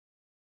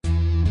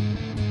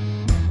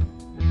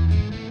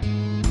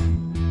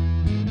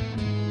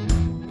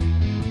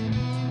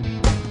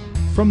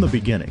From the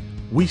beginning,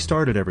 we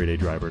started Everyday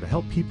Driver to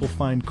help people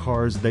find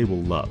cars they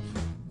will love.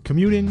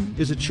 Commuting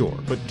is a chore,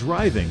 but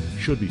driving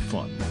should be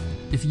fun.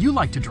 If you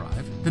like to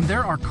drive, then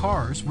there are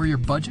cars where your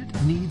budget,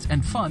 needs,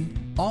 and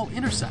fun all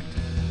intersect,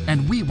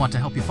 and we want to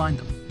help you find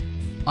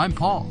them. I'm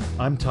Paul.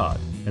 I'm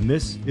Todd, and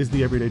this is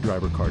the Everyday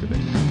Driver Car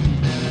Debate.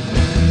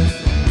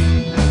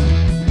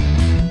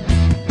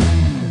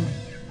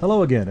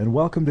 Hello again, and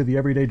welcome to the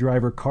Everyday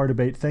Driver Car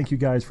Debate. Thank you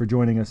guys for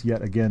joining us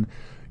yet again.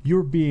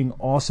 You're being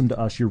awesome to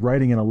us. You're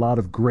writing in a lot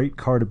of great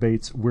car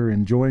debates. We're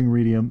enjoying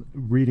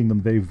reading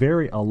them. They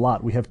vary a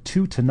lot. We have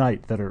two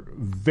tonight that are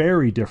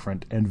very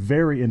different and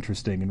very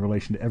interesting in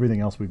relation to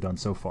everything else we've done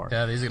so far.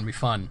 Yeah, these are going to be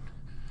fun.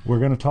 We're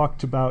going to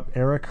talk about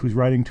Eric, who's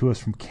writing to us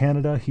from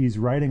Canada. He's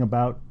writing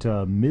about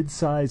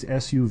mid-size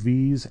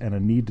SUVs and a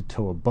need to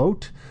tow a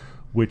boat,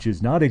 which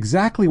is not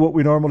exactly what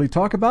we normally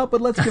talk about,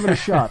 but let's give it a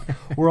shot.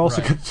 We're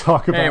also going to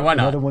talk about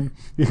another one,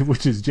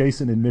 which is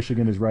Jason in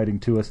Michigan is writing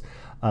to us.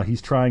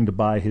 He's trying to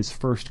buy his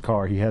first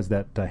car. He has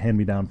that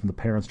hand-me-down from the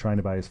parents trying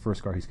to buy his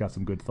first car. He's got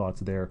some good thoughts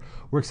there.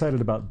 We're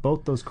excited about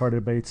both those car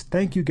debates.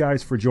 Thank you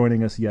guys for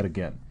joining us yet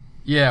again.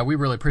 Yeah, we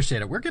really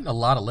appreciate it. We're getting a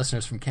lot of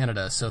listeners from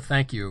Canada, so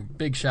thank you.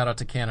 Big shout out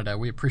to Canada.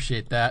 We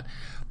appreciate that.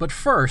 But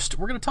first,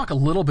 we're going to talk a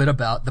little bit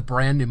about the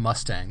brand new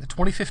Mustang, the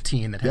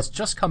 2015 that has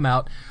just come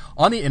out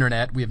on the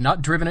internet. We have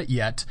not driven it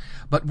yet.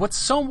 But what's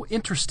so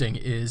interesting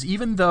is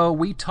even though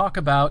we talk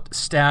about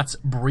stats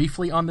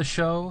briefly on the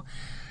show,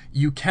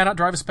 you cannot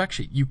drive a spec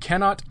sheet. You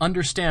cannot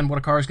understand what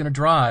a car is going to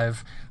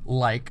drive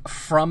like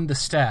from the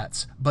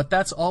stats. But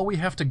that's all we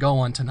have to go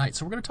on tonight.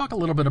 So we're going to talk a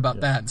little bit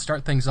about that and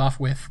start things off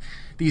with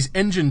these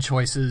engine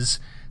choices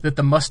that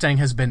the Mustang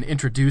has been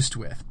introduced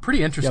with.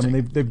 Pretty interesting. Yeah,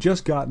 I mean, they've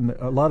just gotten,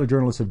 a lot of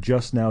journalists have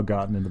just now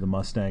gotten into the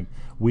Mustang.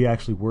 We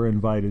actually were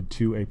invited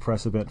to a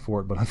press event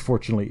for it, but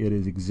unfortunately it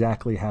is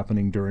exactly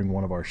happening during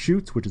one of our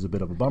shoots, which is a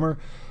bit of a bummer.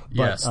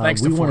 But, yes, thanks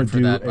to Ford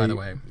for that, by the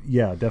way.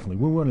 Yeah, definitely.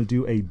 We want to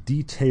do a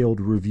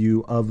detailed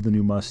review of the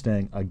new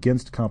Mustang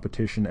against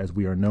competition, as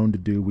we are known to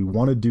do. We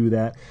want to do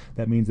that.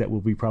 That means that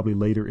will be probably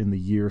later in the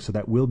year, so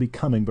that will be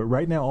coming. But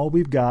right now, all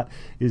we've got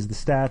is the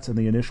stats and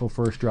the initial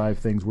first drive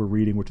things we're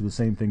reading, which are the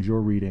same things you're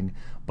reading.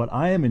 But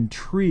I am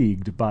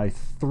intrigued by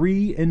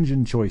 3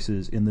 engine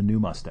choices in the new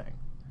Mustang.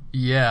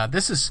 Yeah,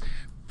 this is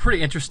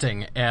pretty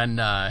interesting. And,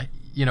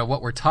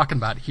 what we're talking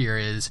about here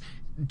is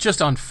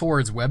just on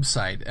Ford's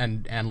website,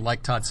 and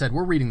like Todd said,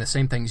 we're reading the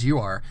same things you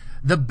are.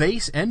 The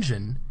base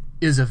engine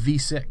is a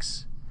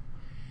V6.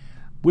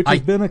 Which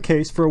has been a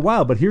case for a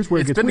while, but here's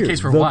where it gets weird. It's been the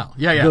case for a while.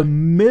 Yeah. The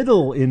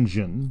middle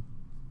engine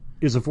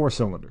is a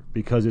 4-cylinder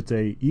because it's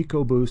a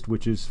EcoBoost,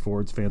 which is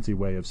Ford's fancy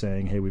way of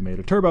saying, hey, we made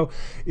a turbo.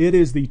 It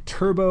is the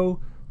turbo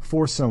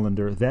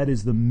 4-cylinder. That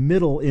is the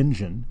middle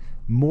engine,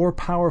 more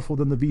powerful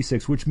than the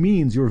V6, which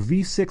means your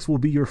V6 will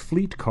be your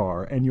fleet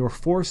car and your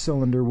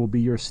 4-cylinder will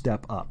be your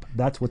step up.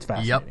 That's what's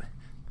fascinating.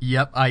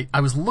 Yep.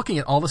 I was looking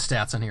at all the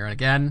stats on here, and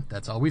again,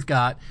 that's all we've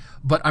got.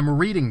 But I'm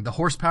reading the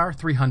horsepower,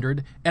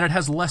 300, and it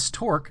has less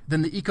torque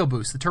than the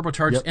EcoBoost, the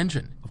turbocharged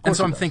engine. And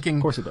so I'm thinking,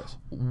 of course it does.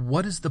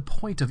 What is the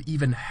point of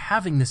even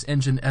having this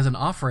engine as an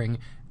offering?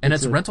 And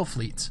it's rental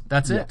fleets.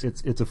 That's it.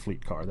 It's a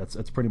fleet car.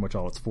 That's pretty much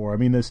all it's for. I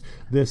mean,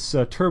 this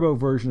turbo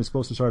version is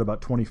supposed to start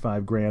about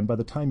 $25,000. By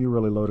the time you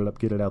really load it up,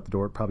 get it out the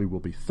door, it probably will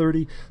be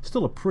 $30,000.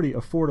 Still a pretty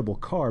affordable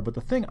car. But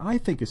the thing I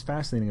think is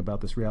fascinating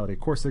about this reality, of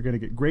course, they're going to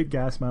get great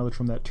gas mileage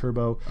from that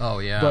turbo. Oh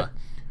yeah. But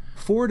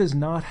Ford has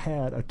not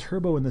had a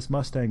turbo in this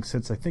Mustang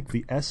since, I think,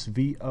 the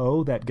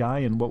SVO, that guy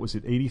in,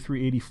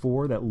 83,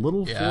 84, that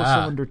little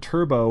 4-cylinder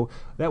turbo.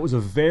 That was a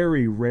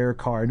very rare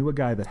car. I knew a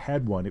guy that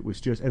had one. It was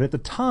just, and at the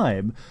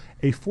time,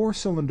 a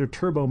 4-cylinder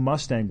turbo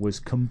Mustang was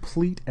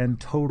complete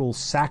and total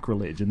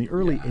sacrilege. In the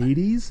early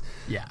 80s,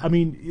 I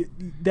mean,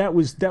 that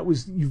was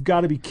you've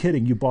got to be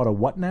kidding. You bought a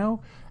what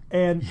now?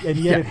 And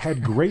yet it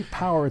had great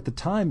power at the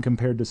time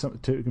compared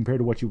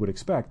to what you would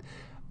expect.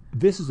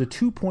 This is a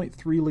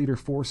 2.3-liter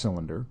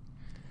 4-cylinder.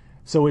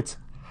 So it's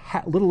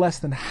a little less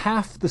than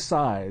half the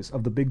size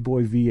of the big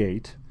boy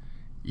V8.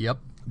 Yep.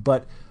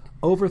 But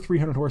over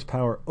 300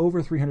 horsepower,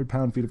 over 300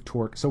 pound-feet of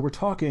torque. So we're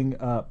talking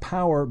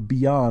power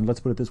beyond, let's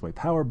put it this way,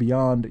 power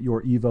beyond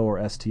your Evo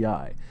or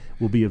STI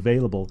will be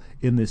available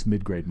in this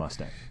mid-grade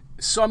Mustang.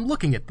 So I'm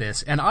looking at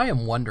this, and I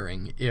am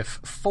wondering if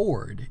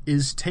Ford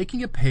is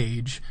taking a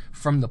page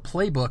from the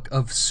playbook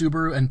of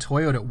Subaru and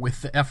Toyota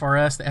with the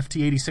FRS, the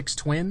FT86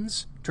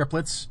 twins,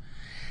 triplets.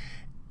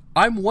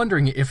 I'm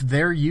wondering if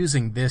they're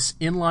using this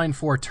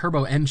inline-4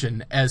 turbo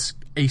engine as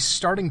a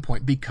starting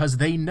point because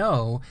they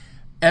know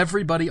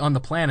everybody on the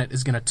planet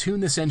is going to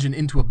tune this engine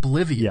into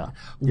oblivion,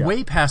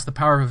 way past the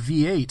power of a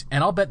V8,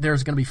 and I'll bet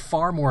there's going to be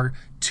far more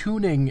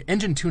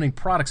engine tuning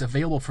products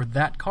available for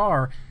that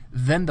car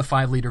than the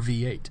 5-liter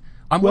V8.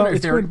 I'm wondering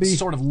if they're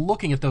sort of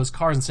looking at those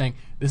cars and saying,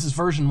 this is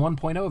version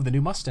 1.0 of the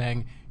new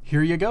Mustang.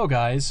 here you go,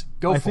 guys.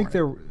 I think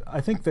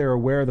they're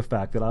aware of the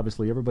fact that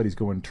obviously everybody's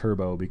going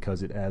turbo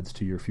because it adds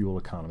to your fuel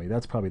economy.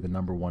 That's probably the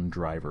number one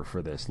driver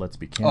for this. Let's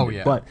be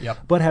candid. Oh yeah.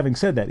 But having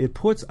said that,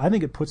 I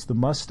think it puts the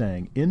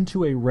Mustang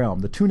into a realm.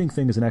 The tuning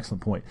thing is an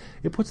excellent point.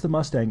 It puts the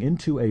Mustang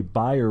into a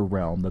buyer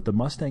realm that the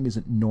Mustang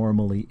isn't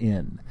normally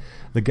in.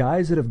 The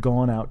guys that have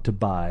gone out to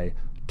buy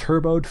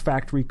turboed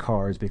factory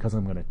cars because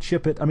I'm going to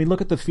chip it. I mean,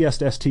 look at the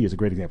Fiesta ST is a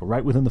great example,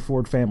 right within the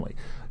Ford family.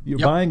 You're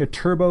buying a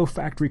turbo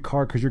factory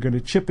car because you're going to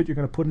chip it, you're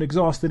going to put an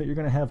exhaust in it, you're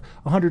going to have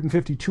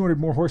 150, 200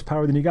 more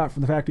horsepower than you got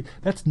from the factory.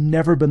 That's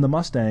never been the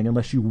Mustang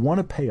unless you want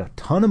to pay a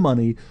ton of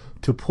money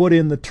to put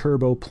in the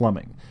turbo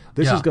plumbing.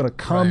 This is going to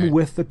come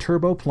with the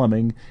turbo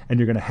plumbing, and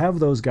you're going to have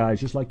those guys,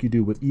 just like you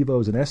do with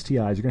Evos and STIs,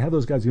 you're going to have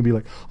those guys going to be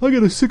like, I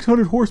got a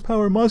 600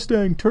 horsepower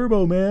Mustang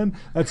turbo, man.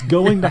 That's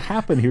going to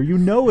happen here. You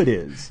know it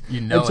is.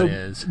 It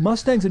is.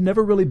 Mustangs have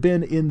never really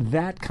been in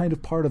that kind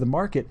of part of the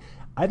market.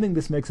 I think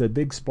this makes a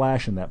big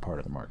splash in that part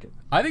of the market.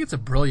 I think it's a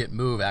brilliant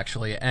move,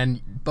 actually,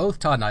 and both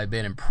Todd and I have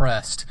been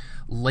impressed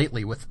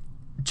lately with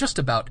just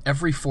about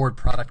every Ford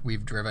product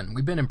we've driven.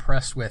 We've been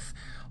impressed with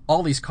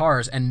all these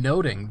cars, and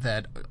noting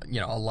that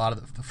a lot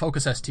of the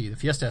Focus ST, the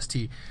Fiesta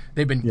ST,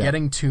 they've been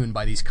getting tuned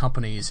by these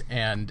companies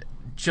and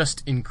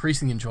just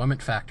increasing the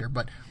enjoyment factor.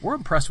 But we're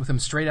impressed with them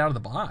straight out of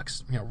the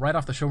box, right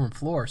off the showroom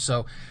floor.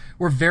 So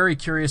we're very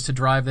curious to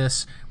drive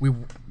this.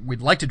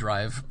 We'd like to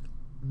drive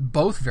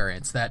both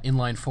variants, that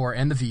inline 4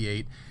 and the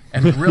V8,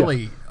 and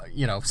really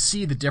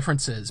see the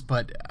differences.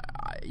 But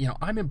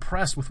I'm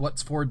impressed with what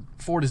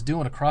Ford is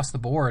doing across the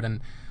board, and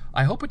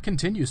I hope it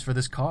continues for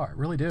this car. I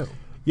really do.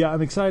 Yeah,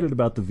 I'm excited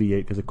about the V8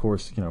 because, of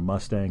course,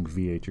 Mustang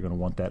V8, you're going to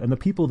want that. And the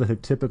people that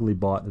have typically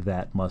bought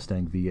that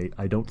Mustang V8,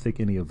 I don't think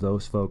any of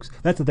those folks,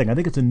 that's the thing, I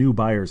think it's a new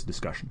buyer's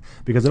discussion,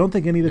 because I don't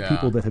think any of the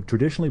people that have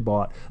traditionally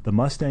bought the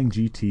Mustang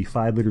GT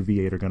 5-liter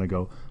V8 are going to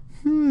go,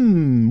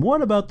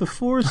 what about the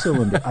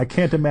 4-cylinder? I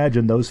can't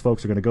imagine those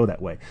folks are going to go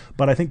that way.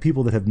 But I think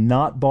people that have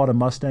not bought a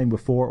Mustang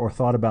before or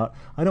thought about,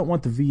 I don't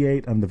want the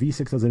V8 and the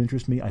V6 doesn't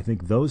interest me, I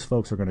think those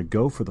folks are going to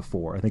go for the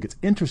 4. I think it's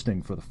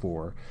interesting for the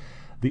 4.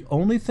 The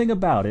only thing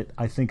about it,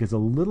 I think, is a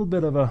little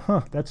bit of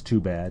a, that's too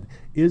bad,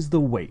 is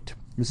the weight.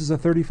 This is a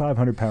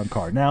 3,500-pound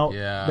car. Now,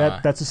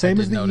 that's the same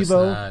as the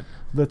Evo.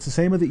 That's the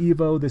same as the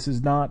Evo. This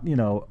is not,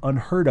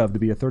 unheard of to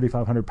be a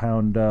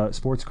 3,500-pound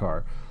sports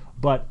car.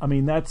 But, I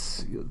mean,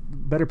 that's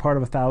better part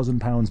of 1,000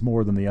 pounds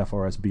more than the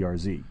FRS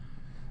BRZ.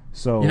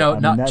 So,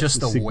 not that's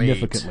just the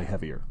significantly weight.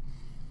 Heavier.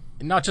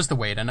 Not just the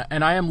weight.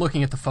 And I am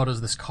looking at the photos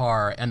of this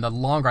car, and the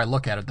longer I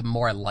look at it, the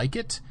more I like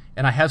it.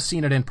 And I have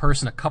seen it in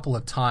person a couple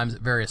of times at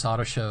various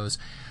auto shows.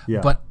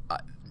 Yeah. But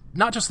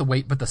not just the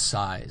weight, but the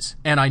size.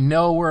 And I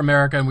know we're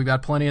America and we've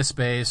got plenty of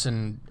space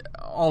and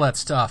all that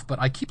stuff, but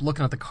I keep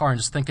looking at the car and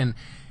just thinking,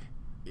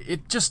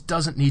 it just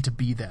doesn't need to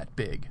be that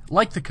big.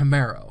 Like the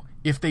Camaro.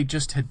 If they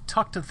just had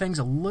tucked the things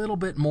a little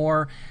bit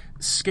more,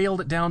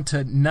 scaled it down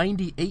to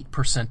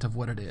 98% of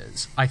what it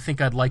is, I think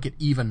I'd like it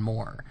even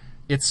more.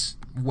 It's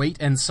weight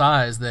and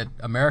size that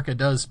America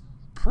does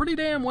pretty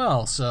damn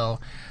well. So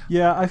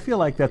yeah, I feel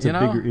like that's a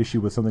bigger issue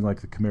with something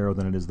like the Camaro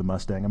than it is the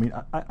Mustang. I mean,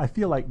 I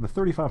feel like the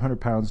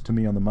 3,500 pounds to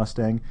me on the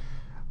Mustang,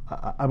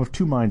 I'm of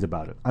two minds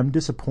about it. I'm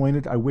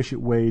disappointed. I wish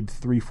it weighed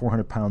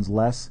 300-400 pounds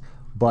less.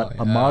 But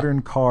a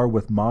modern car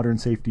with modern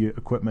safety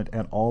equipment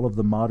and all of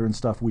the modern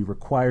stuff we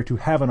require to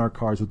have in our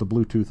cars with the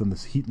Bluetooth and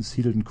the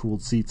heated and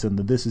cooled seats and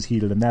the this is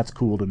heated and that's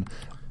cooled and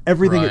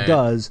everything it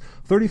does,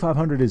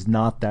 3,500 is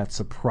not that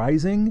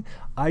surprising.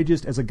 I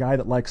just, as a guy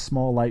that likes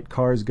small, light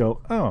cars,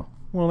 go, oh,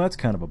 well, that's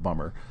kind of a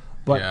bummer.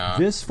 But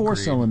this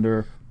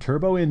 4-cylinder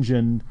turbo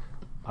engine,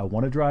 I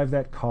want to drive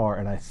that car,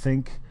 and I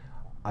think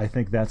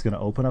that's going to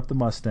open up the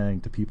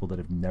Mustang to people that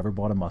have never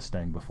bought a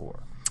Mustang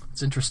before.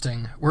 It's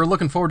interesting. We're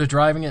looking forward to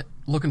driving it,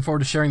 looking forward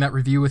to sharing that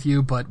review with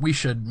you, but we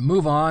should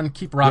move on,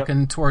 keep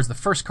rocking towards the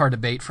first car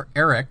debate for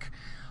Eric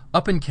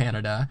up in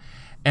Canada.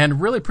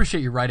 And really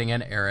appreciate you writing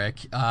in,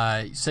 Eric.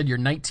 You said you're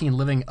 19,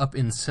 living up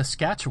in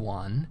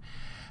Saskatchewan,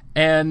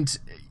 and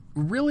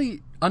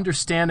really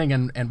understanding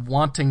and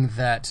wanting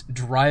that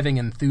driving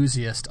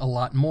enthusiast a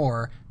lot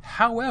more.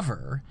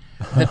 However,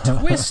 the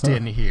twist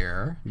in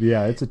here...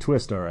 Yeah, it's a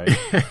twist, all right.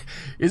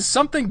 ...is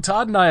something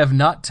Todd and I have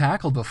not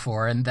tackled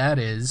before, and that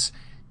is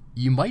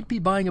you might be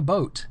buying a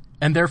boat,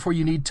 and therefore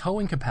you need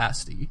towing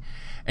capacity.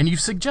 And you've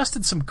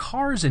suggested some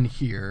cars in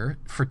here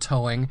for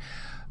towing,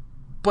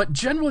 but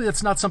generally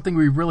that's not something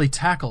we really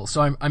tackle.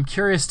 So I'm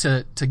curious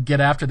to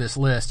get after this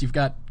list. You've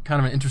got kind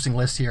of an interesting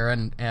list here,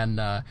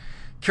 and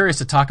curious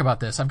to talk about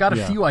this. I've got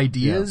a few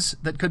ideas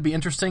that could be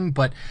interesting,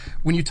 but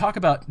when you talk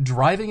about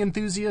driving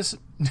enthusiasts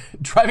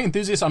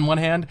on one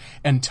hand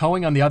and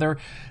towing on the other,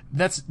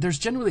 there's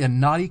generally a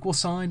not equal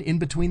sign in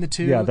between the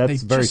two. Yeah,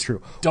 that's very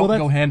true. Don't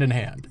go hand in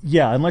hand.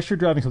 Yeah, unless you're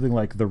driving something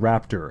like the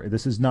Raptor.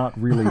 This is not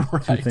really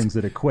two things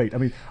that equate. I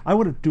mean, I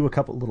want to do a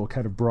couple little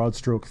kind of broad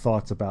stroke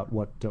thoughts about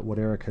what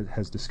Eric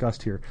has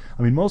discussed here.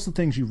 I mean, most of the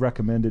things you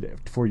recommended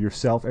for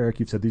yourself, Eric,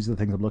 you've said these are the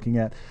things I'm looking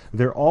at.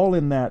 They're all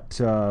in that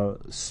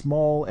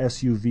small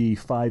SUV,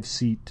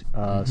 5-seat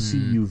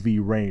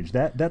CUV range.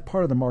 That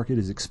part of the market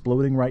is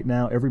exploding right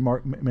now. Every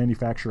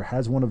manufacturer manufacturer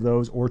has one of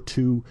those or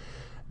two.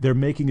 They're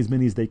making as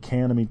many as they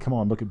can. I mean, come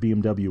on, look at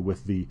BMW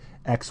with the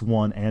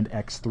X1 and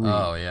X3.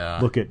 Oh, yeah.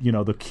 Look at, the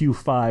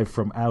Q5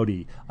 from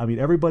Audi. I mean,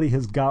 everybody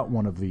has got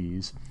one of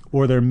these,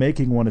 or they're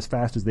making one as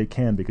fast as they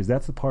can, because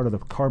that's the part of the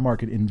car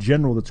market in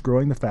general that's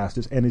growing the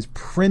fastest and is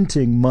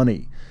printing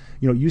money.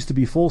 It used to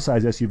be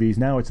full-size SUVs.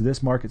 Now it's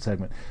this market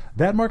segment.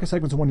 That market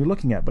segment's the one you're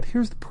looking at. But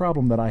here's the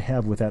problem that I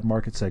have with that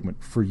market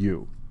segment for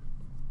you.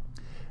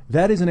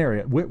 That is an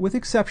area, with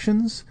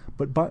exceptions,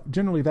 but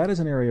generally that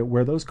is an area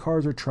where those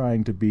cars are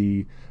trying to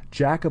be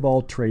jack of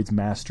all trades,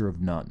 master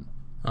of none.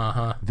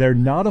 Uh-huh. They're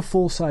not a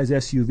full-size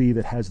SUV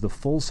that has the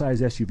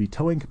full-size SUV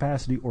towing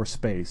capacity or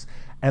space,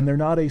 and they're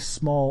not a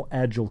small,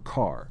 agile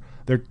car.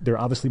 They're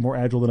obviously more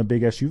agile than a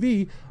big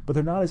SUV, but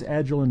they're not as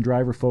agile and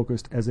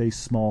driver-focused as a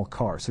small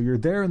car. So you're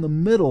there in the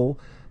middle,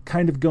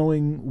 kind of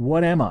going,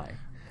 what am I?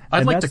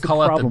 I'd like to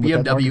call out the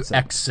BMW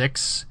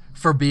X6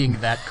 for being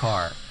that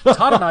car.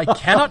 Todd and I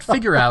cannot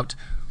figure out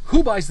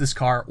who buys this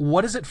car,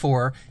 what is it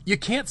for, you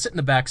can't sit in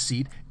the back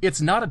seat,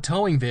 it's not a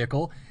towing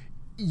vehicle,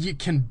 you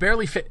can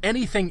barely fit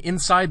anything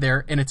inside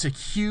there, and it's a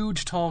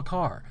huge, tall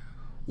car.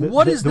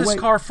 What is this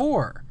car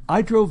for?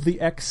 I drove the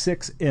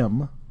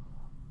X6M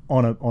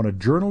on a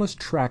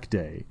journalist track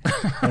day,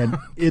 and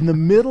in the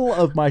middle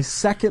of my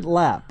second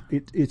lap,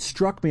 it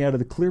struck me out of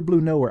the clear blue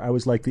nowhere. I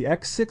was like, the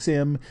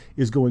X6M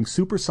is going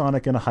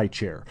supersonic in a high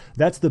chair.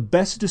 That's the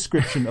best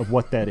description of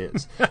what that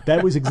is.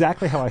 That was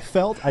exactly how I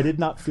felt. I did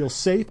not feel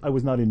safe. I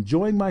was not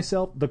enjoying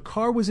myself. The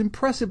car was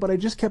impressive, but I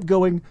just kept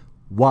going,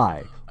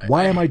 why?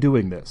 Why am I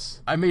doing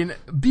this? I mean,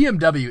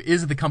 BMW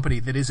is the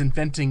company that is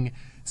inventing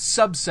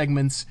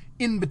subsegments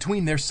in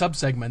between their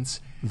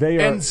subsegments.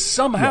 And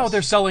somehow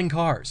they're selling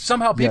cars.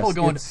 Somehow people are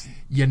going,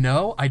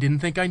 I didn't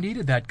think I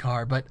needed that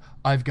car, but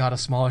I've got a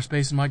smaller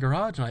space in my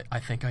garage, and I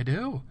think I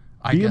do.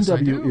 I guess I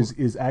do. BMW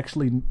is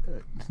actually,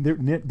 they're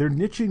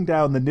niching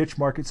down the niche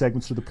market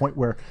segments to the point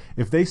where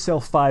if they sell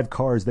 5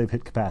 cars, they've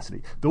hit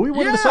capacity. But we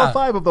wanted to sell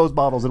 5 of those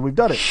models, and we've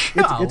done it.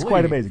 It's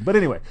quite amazing. But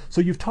anyway,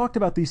 so you've talked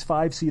about these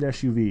 5-seat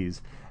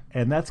SUVs,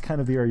 and that's kind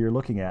of the area you're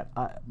looking at.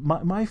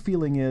 My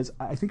feeling is,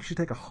 I think you should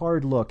take a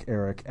hard look,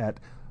 Eric, at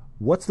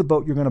what's the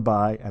boat you're going to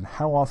buy and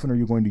how often are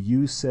you going to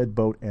use said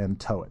boat and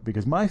tow it.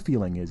 Because my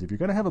feeling is, if you're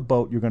going to have a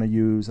boat you're going to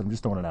use, I'm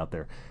just throwing it out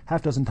there,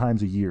 half dozen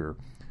times a year,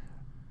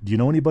 do you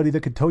know anybody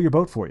that could tow your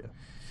boat for you?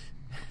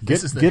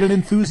 Get an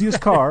enthusiast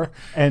car,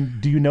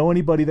 and do you know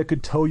anybody that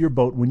could tow your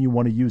boat when you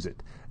want to use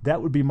it?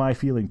 That would be my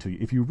feeling to you.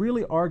 If you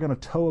really are going to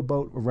tow a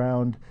boat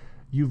around,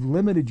 you've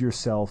limited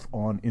yourself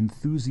on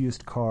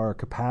enthusiast car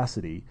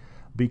capacity.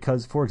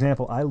 Because, for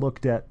example, I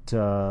looked at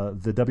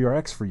the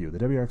WRX for you, the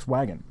WRX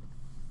wagon.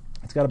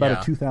 It's got about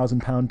a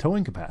 2,000-pound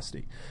towing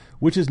capacity,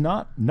 which is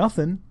not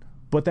nothing,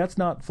 but that's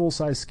not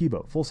full-size ski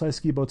boat. Full-size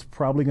ski boat's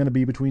probably going to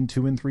be between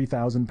 2,000 and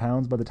 3,000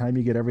 pounds by the time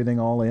you get everything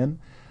all in.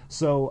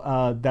 So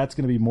that's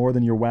going to be more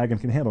than your wagon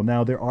can handle.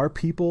 Now, there are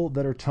people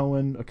that are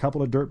towing a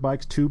couple of dirt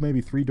bikes, 2,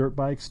 maybe 3 dirt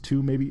bikes,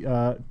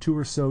 2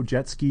 or so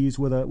jet skis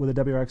with a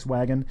WRX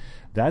wagon.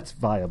 That's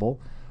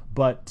viable.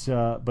 But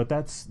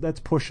that's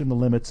pushing the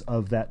limits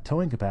of that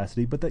towing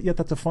capacity. But yet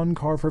that's a fun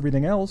car for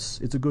everything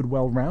else. It's a good,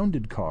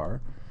 well-rounded car.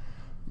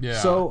 Yeah.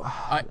 So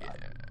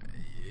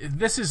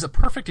this is a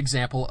perfect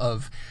example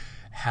of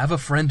have a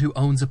friend who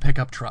owns a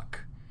pickup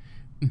truck.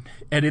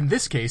 And in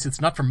this case, it's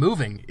not for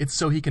moving. It's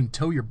so he can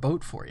tow your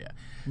boat for you.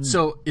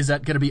 So is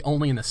that going to be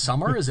only in the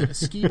summer? Is it a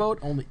ski boat?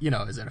 Only,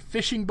 is it a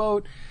fishing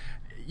boat?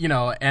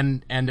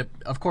 And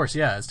of course,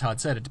 as Todd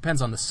said, it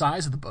depends on the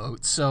size of the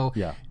boat. So,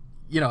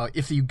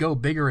 if you go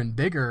bigger and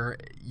bigger,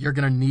 you're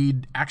going to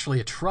need actually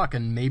a truck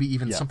and maybe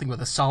even something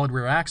with a solid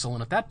rear axle.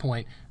 And at that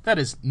point, that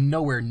is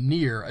nowhere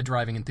near a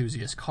driving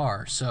enthusiast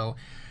car. So,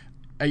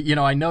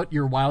 I note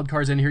your wild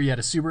cars in here. You had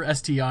a Subaru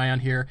STI on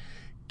here.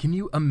 Can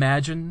you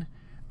imagine?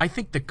 I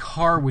think the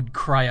car would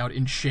cry out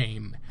in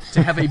shame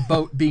to have a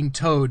boat being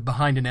towed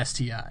behind an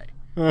STI.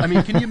 I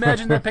mean, can you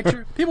imagine that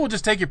picture? People will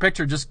just take your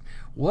picture,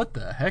 what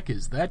the heck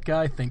is that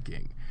guy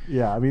thinking?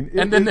 Yeah, I mean...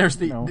 And then there's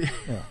the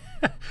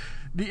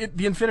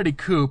Infiniti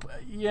Coupe.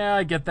 Yeah,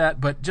 I get that,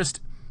 but just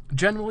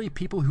generally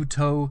people who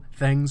tow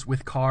things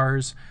with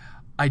cars,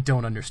 I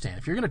don't understand.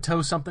 If you're going to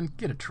tow something,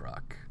 get a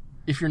truck.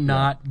 If you're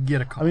not, get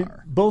a car. I mean,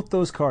 both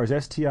those cars,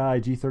 STI,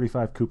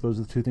 G35 Coupe, those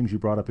are the 2 things you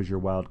brought up as your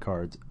wild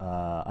cards.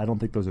 I don't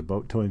think those are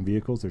boat towing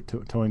vehicles. Their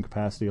towing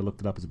capacity, I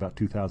looked it up, is about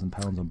 2,000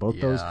 pounds on both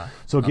those.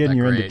 So again,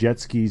 you're into jet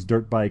skis,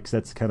 dirt bikes.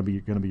 That's kind of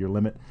going to be your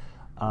limit.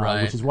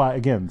 Which is why,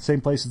 again,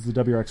 same place as the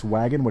WRX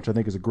wagon, which I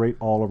think is a great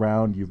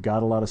all-around. You've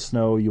got a lot of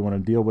snow. You want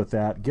to deal with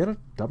that. Get a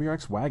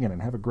WRX wagon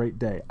and have a great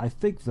day. I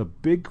think the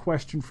big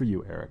question for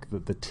you, Eric,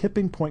 the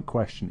tipping point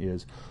question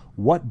is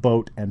what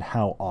boat and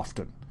how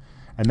often?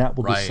 And that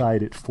will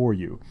decide it for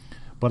you.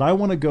 But I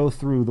want to go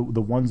through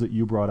the ones that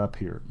you brought up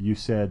here. You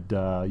said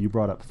you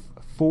brought up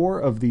 4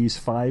 of these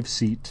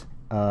 5-seat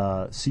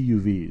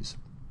CUVs.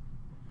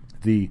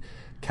 The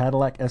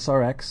Cadillac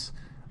SRX,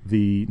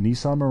 the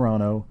Nissan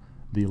Murano,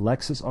 the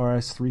Lexus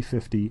RS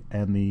 350,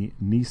 and the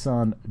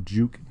Nissan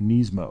Juke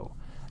Nismo.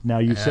 Now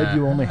you said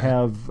you only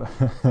have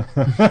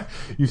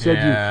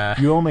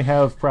you only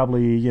have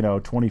probably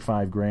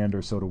 25 grand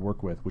or so to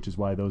work with, which is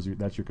why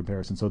that's your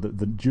comparison. So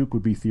the Juke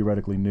would be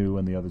theoretically new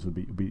and the others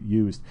would be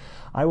used.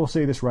 I will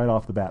say this right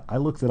off the bat. I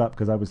looked it up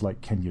because I was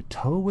like, can you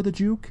tow with a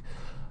Juke?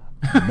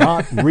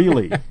 Not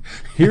really.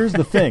 Here's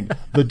the thing: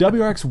 the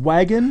WRX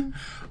wagon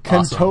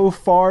can tow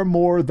far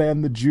more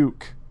than the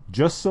Juke.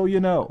 Just so you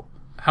know.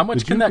 How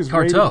much can that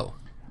car tow?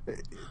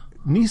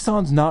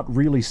 Nissan's not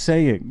really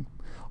saying.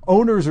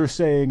 Owners are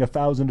saying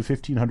 1,000 to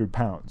 1,500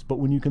 pounds, but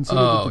when you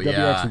consider that the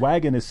WRX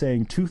wagon is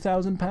saying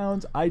 2,000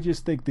 pounds, I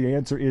just think the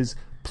answer is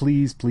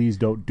please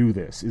don't do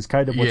this. Is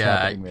kind of what's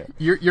happening there.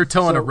 You're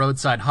towing a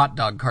roadside hot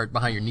dog cart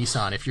behind your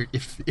Nissan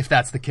if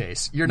that's the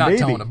case. You're not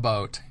towing a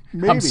boat.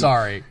 Maybe. I'm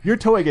sorry. You're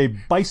towing a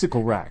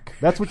bicycle rack.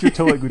 That's what you're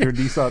towing with your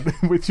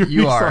Nissan.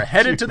 You are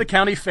headed to the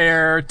county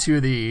fair to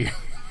the.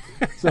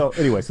 So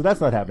anyway, so that's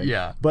not happening.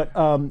 Yeah. But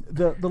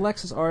the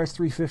Lexus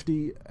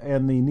RS350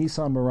 and the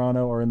Nissan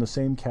Murano are in the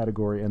same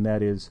category, and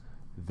that is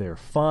they're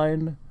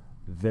fine,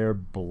 they're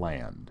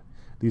bland.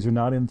 These are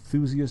not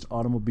enthusiast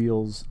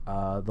automobiles.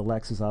 The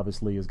Lexus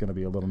obviously is going to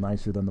be a little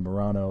nicer than the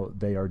Murano.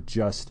 They are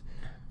just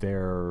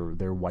they're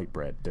white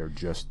bread.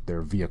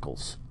 They're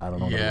vehicles. I don't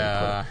know how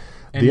to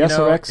put it. The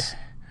SRX.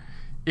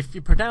 If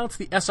you pronounce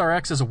the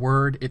SRX as a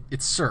word,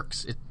 it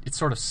sucks. It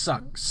sort of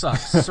sucks.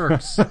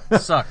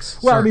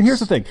 Well, I mean,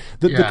 here's the thing.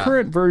 The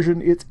current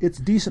version, it's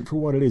decent for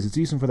what it is. It's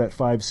decent for that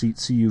 5-seat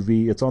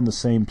CUV. It's on the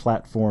same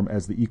platform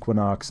as the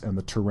Equinox and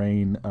the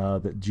Terrain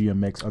that GM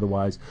makes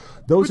otherwise.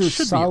 Those are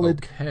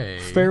solid,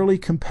 fairly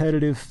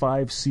competitive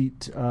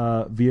 5-seat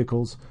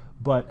vehicles.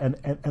 But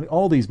and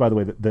all these, by the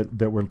way,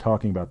 that we're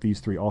talking about,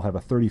 these three all have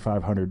a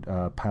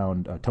 3,500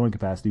 pound towing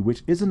capacity,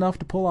 which is enough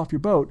to pull off your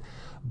boat.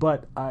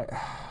 But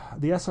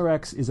the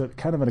SRX is a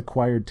kind of an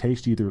acquired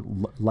taste. You either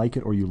like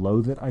it or you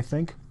loathe it, I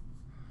think.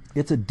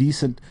 It's a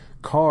decent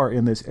car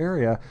in this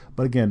area,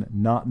 but again,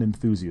 not an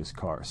enthusiast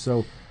car.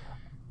 So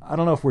I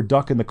don't know if we're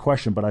ducking the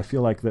question, but I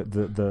feel like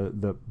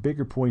the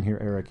bigger point here,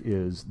 Eric,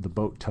 is the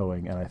boat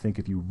towing. And I think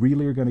if you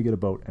really are going to get a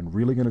boat and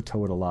really going to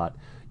tow it a lot,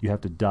 you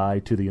have to die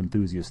to the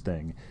enthusiast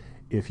thing.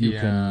 If you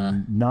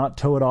can not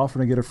tow it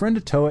often and get a friend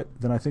to tow it,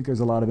 then I think there's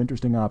a lot of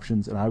interesting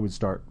options, and I would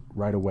start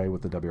right away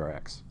with the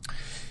WRX.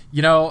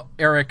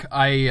 Eric,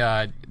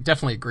 I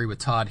definitely agree with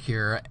Todd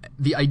here.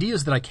 The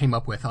ideas that I came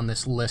up with on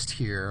this list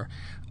here,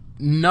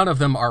 none of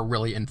them are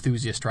really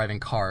enthusiast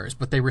driving cars,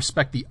 but they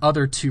respect the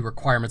other two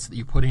requirements that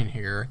you put in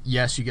here.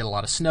 Yes, you get a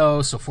lot of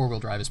snow, so four-wheel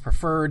drive is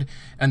preferred,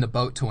 and the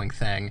boat towing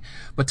thing.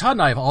 But Todd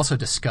and I have also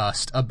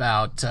discussed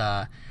about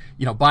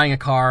buying a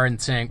car and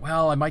saying,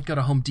 well, I might go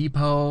to Home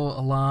Depot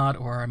a lot,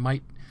 or I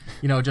might,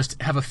 just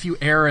have a few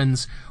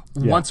errands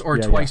once or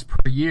twice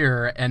per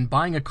year, and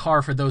buying a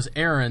car for those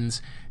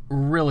errands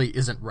really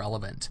isn't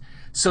relevant.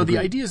 So the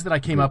ideas that I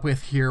came up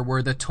with here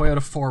were the Toyota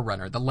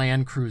 4Runner, the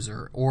Land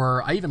Cruiser,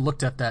 or I even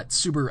looked at that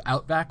Subaru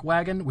Outback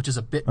wagon, which is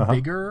a bit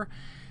bigger.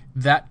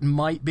 That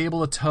might be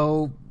able to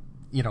tow,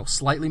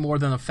 slightly more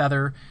than a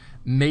feather.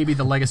 Maybe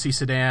the Legacy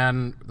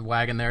sedan, the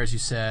wagon there, as you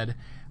said.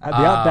 The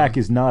Outback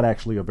is not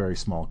actually a very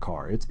small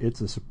car.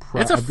 It's a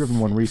surprise. I've driven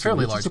one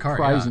recently. It's a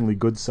surprisingly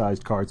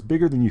good-sized car. It's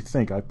bigger than you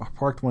think. I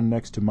parked one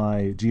next to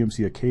my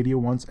GMC Acadia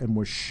once and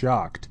was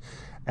shocked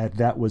at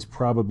that was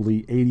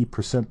probably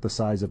 80% the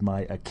size of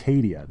my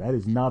Acadia. That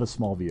is not a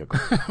small vehicle.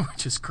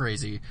 Which is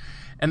crazy.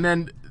 And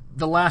then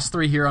the last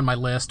three here on my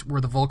list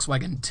were the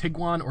Volkswagen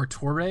Tiguan or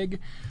Touareg.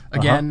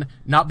 Again,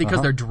 not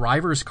because they're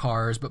driver's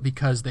cars, but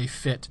because they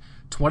fit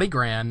 20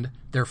 grand,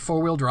 they're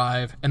four-wheel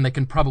drive, and they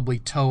can probably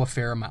tow a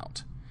fair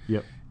amount.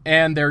 Yep.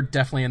 And they're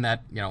definitely in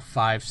that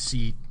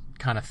 5-seat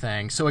kind of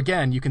thing. So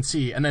again, you can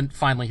see, and then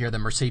finally here, the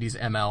Mercedes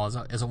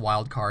ML as a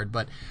wild card.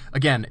 But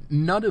again,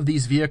 none of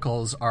these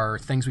vehicles are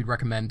things we'd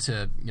recommend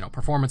to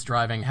performance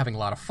driving, having a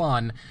lot of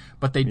fun,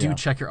 but they do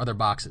check your other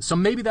boxes. So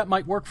maybe that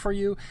might work for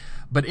you,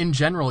 but in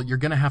general, you're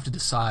going to have to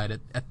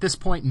decide. At this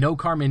point, no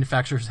car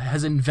manufacturer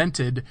has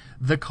invented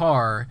the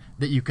car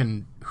that you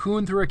can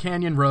hoon through a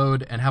canyon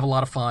road and have a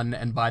lot of fun,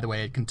 and by the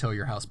way, it can tow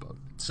your houseboat.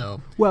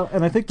 So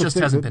and I think just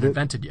hasn't been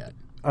invented yet.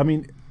 I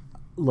mean,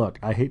 look,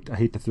 I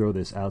hate to throw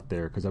this out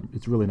there because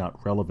it's really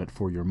not relevant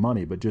for your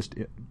money, but just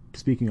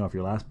speaking off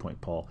your last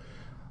point, Paul,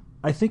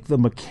 I think the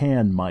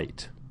Macan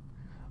might,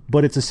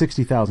 but it's a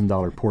 $60,000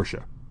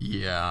 Porsche.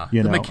 Yeah,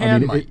 the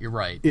Macan might. You're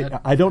right.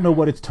 I don't know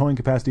what its towing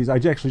capacity is. I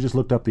actually just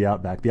looked up the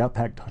Outback. The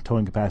Outback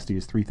towing capacity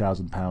is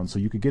 3,000 pounds, so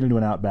you could get into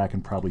an Outback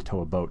and probably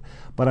tow a boat.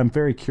 But I'm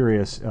very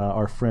curious.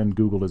 Our friend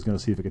Google is going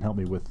to see if it can help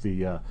me with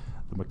the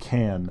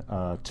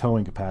Macan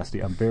towing capacity.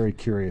 I'm very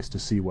curious to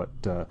see what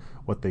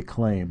they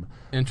claim.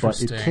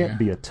 Interesting. But it can't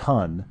be a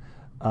ton.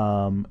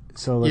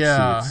 So let's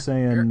see. It's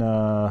saying,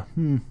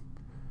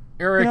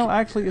 Eric,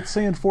 actually it's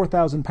saying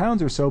 4,000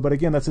 pounds or so. But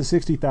again, that's a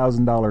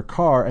 $60,000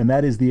 car, and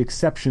that is the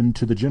exception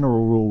to the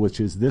general rule, which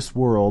is this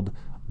world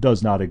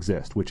does not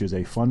exist, which is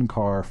a fun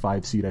car,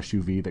 5-seat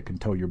SUV that can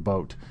tow your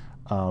boat.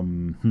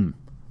 Probably.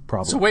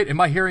 So wait,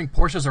 am I hearing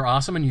Porsches are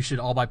awesome and you should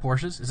all buy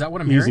Porsches? Is that what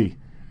I'm hearing?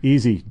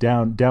 Easy,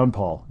 down,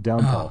 Paul,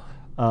 Paul.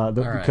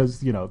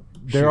 Because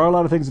there are a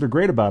lot of things that are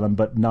great about them,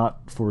 but not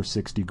for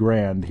 60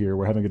 grand here.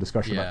 We're having a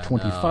discussion about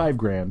 25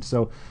 grand.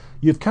 So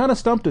you've kind of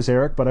stumped us,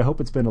 Eric, but I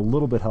hope it's been a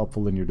little bit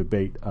helpful in your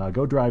debate.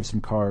 Go drive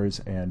some cars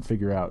and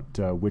figure out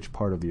which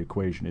part of the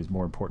equation is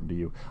more important to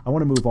you. I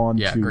want to move on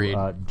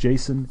to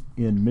Jason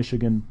in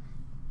Michigan.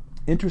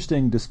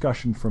 Interesting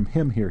discussion from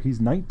him here.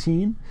 He's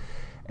 19,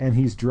 and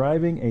he's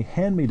driving a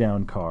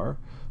hand-me-down car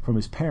from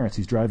his parents.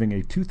 He's driving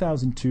a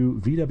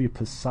 2002 VW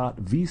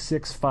Passat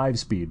V6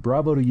 5-speed.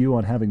 Bravo to you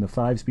on having the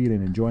 5-speed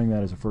and enjoying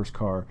that as a first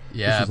car.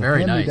 Yeah, this is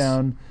very nice.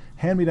 nice.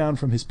 Hand-me-down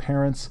from his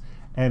parents,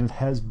 and it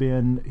has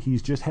been,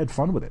 he's just had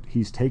fun with it.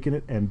 He's taken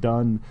it and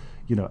done,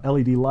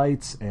 LED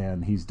lights,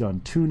 and he's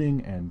done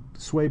tuning and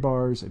sway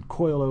bars and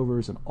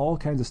coilovers and all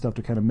kinds of stuff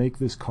to kind of make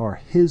this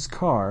car his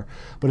car.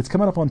 But it's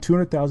coming up on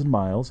 200,000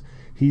 miles.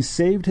 He's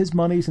saved his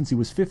money since he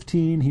was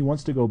 15. He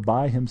wants to go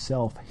buy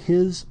himself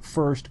his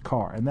first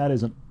car, and that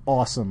is an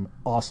awesome,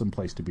 awesome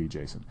place to be,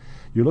 Jason.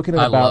 You're looking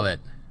at about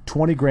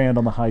 20 grand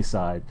on the high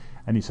side,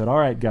 and he said, all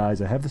right,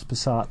 guys, I have this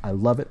Passat. I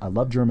love it. I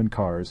love German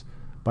cars.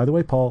 By the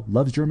way, Paul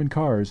loves German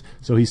cars,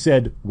 so he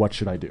said, what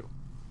should I do?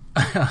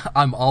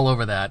 I'm all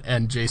over that.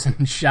 And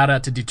Jason, shout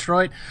out to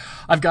Detroit.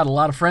 I've got a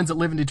lot of friends that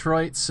live in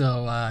Detroit,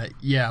 so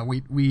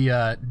we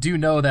do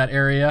know that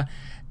area.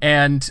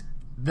 And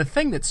the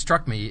thing that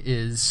struck me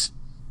is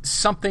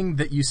something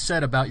that you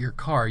said about your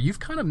car. You've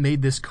kind of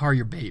made this car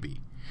your baby.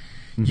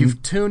 Mm-hmm.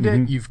 You've tuned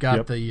it. You've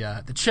got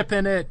the chip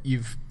in it.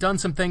 You've done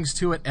some things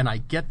to it, and I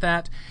get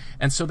that.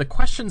 And so the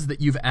questions that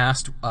you've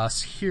asked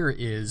us here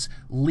is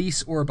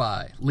lease or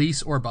buy,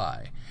 lease or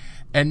buy.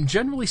 And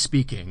generally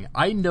speaking,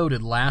 I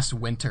noted last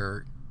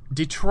winter,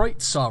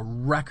 Detroit saw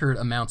record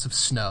amounts of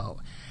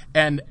snow.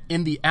 And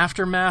in the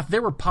aftermath,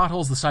 there were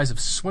potholes the size of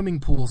swimming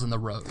pools in the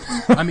roads.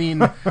 I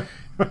mean,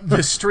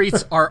 the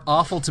streets are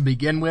awful to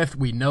begin with.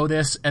 We know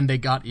this, and they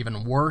got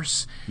even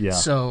worse. Yeah.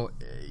 So,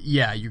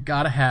 you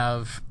got to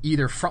have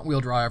either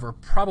front-wheel drive or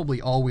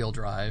probably all-wheel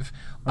drive.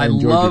 I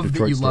love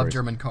that you love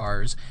German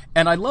cars,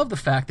 and I love the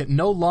fact that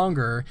no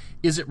longer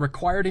is it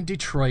required in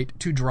Detroit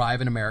to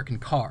drive an American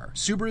car.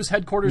 Subaru's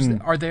headquarters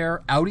are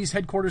there. Audi's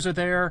headquarters are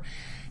there.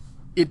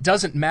 It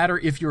doesn't matter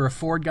if you're a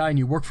Ford guy and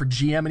you work for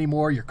GM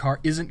anymore. Your car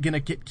isn't going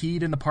to get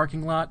keyed in the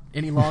parking lot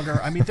any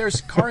longer. I mean,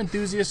 there's car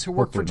enthusiasts who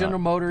work for General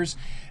Motors,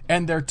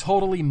 and they're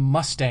totally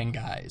Mustang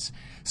guys.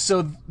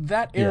 So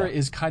that era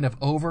is kind of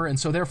over, and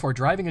so therefore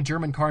driving a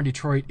German car in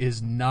Detroit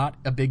is not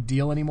a big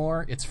deal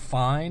anymore. It's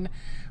fine,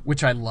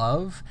 which I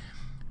love.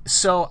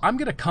 So I'm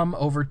going to come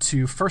over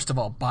to, first of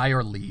all, buy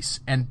or lease.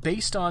 And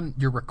based on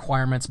your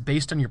requirements,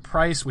 based on your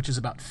price, which is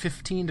about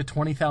 $15,000 to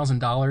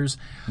 $20,000,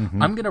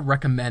 I'm going to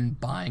recommend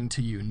buying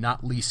to you,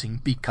 not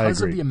leasing,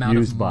 because of the amount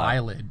of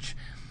mileage.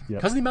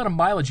 Because of the amount of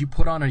mileage you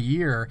put on a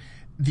year,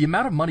 the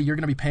amount of money you're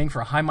going to be paying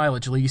for a high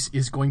mileage lease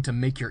is going to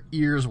make your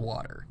ears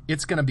water.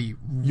 It's going to be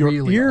really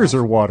Your ears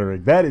are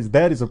watering. That is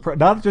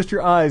not just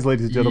your eyes,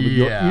 ladies and gentlemen.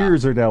 Your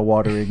ears are now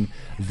watering.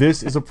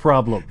 This is a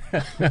problem.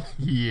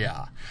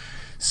 Yeah.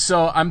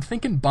 So I'm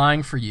thinking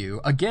buying for you,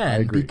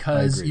 again,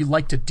 because you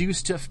like to do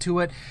stuff to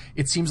it.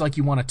 It seems like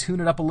you want to tune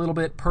it up a little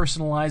bit,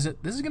 personalize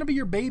it. This is going to be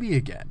your baby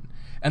again.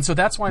 And so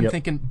that's why I'm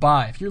thinking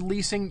buy. If you're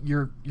leasing,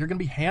 you're going to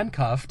be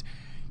handcuffed.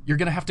 You're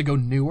going to have to go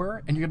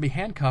newer, and you're going to be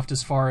handcuffed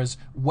as far as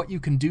what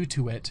you can do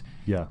to it.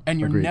 Yeah, and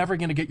you're never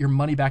going to get your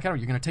money back out.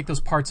 You're going to take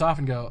those parts off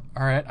and go,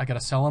 all right, I got to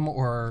sell them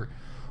or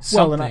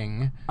something. Well,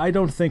 and I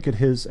don't think at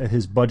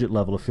his budget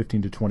level of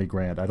 15 to 20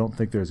 grand, I don't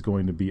think there's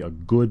going to be a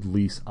good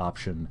lease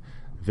option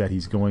that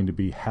he's going to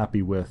be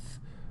happy with,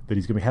 that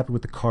he's going to be happy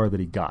with the car that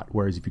he got.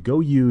 Whereas if you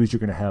go used, you're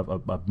going to have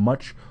a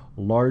much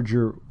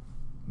larger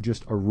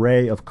just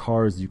array of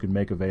cars that you can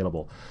make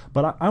available.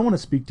 But I want to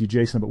speak to you,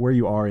 Jason, about where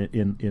you are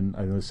in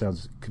I know this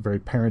sounds very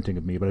parenting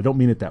of me, but I don't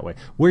mean it that way.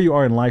 Where you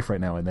are in life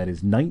right now, and that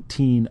is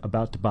 19,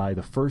 about to buy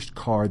the first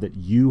car that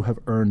you have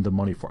earned the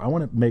money for. I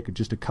want to make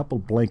just a couple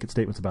blanket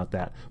statements about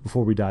that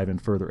before we dive in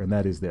further, and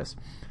that is this.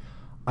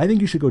 I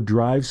think you should go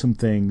drive some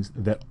things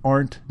that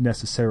aren't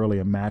necessarily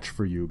a match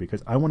for you,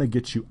 because I want to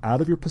get you out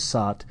of your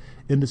Passat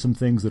into some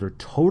things that are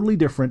totally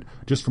different,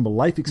 just from a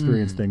life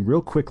experience thing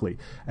real quickly.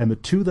 And the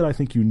two that I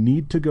think you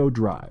need to go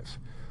drive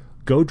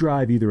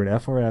either an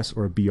FRS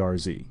or a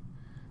BRZ.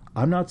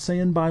 I'm not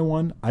saying buy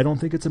one. I don't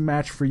think it's a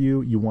match for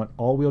you. You want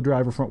all-wheel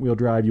drive or front-wheel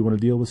drive. You want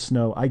to deal with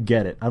snow. I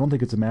get it. I don't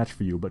think it's a match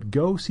for you. But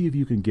go see if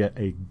you can get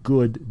a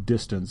good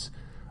distance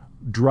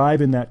drive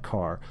in that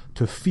car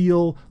to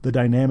feel the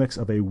dynamics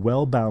of a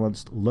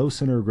well-balanced, low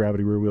center of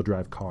gravity rear-wheel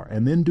drive car.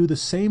 And then do the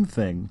same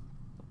thing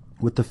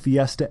with the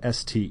Fiesta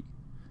ST.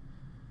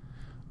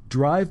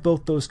 Drive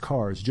both those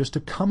cars just to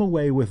come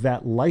away with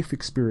that life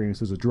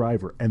experience as a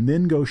driver, and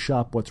then go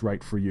shop what's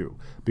right for you.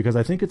 Because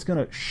I think it's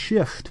going to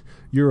shift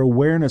your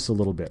awareness a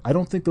little bit. I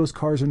don't think those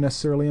cars are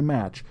necessarily a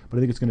match, but I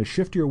think it's going to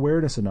shift your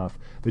awareness enough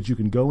that you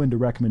can go into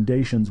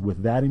recommendations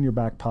with that in your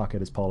back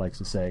pocket, as Paul likes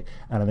to say,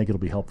 and I think it'll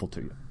be helpful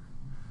to you.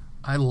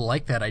 I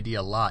like that idea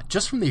a lot,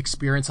 just from the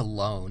experience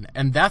alone.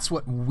 And that's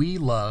what we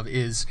love,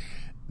 is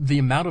the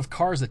amount of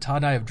cars that Todd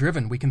and I have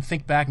driven. We can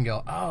think back and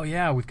go, oh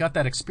yeah, we've got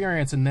that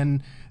experience, and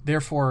then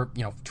therefore,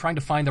 trying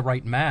to find the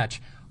right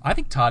match. I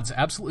think Todd's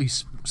absolutely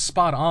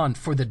spot on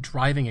for the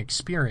driving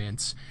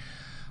experience.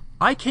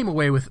 I came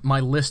away with my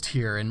list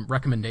here and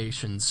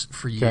recommendations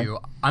for you.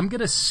 Okay. I'm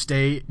going to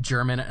stay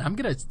German, and I'm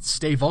going to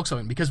stay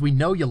Volkswagen because we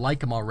know you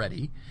like them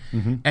already,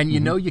 and you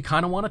know you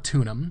kind of want to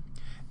tune them.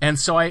 And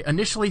so I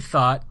initially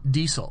thought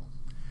diesel.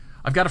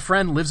 I've got a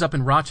friend lives up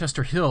in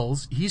Rochester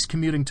Hills. He's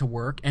commuting to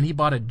work, and he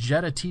bought a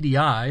Jetta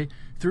TDI,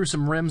 threw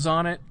some rims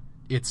on it.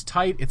 It's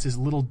tight. It's his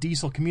little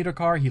diesel commuter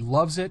car. He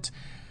loves it.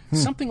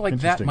 Something like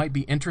that might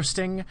be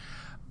interesting.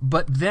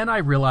 But then I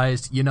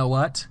realized, you know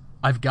what?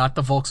 I've got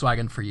the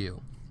Volkswagen for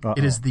you. Uh-oh.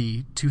 It is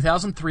the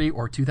 2003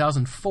 or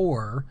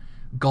 2004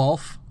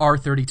 Golf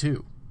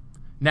R32.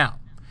 Now,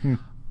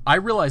 I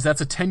realize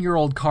that's a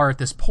 10-year-old car at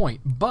this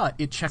point, but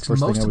it checks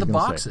most of the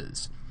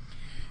boxes.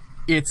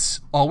 It's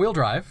all-wheel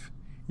drive.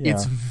 Yeah.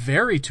 It's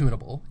very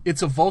tunable.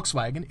 It's a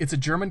Volkswagen. It's a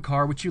German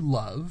car, which you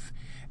love.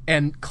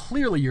 And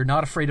clearly you're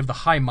not afraid of the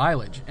high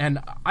mileage. And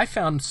I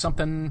found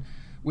something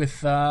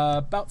with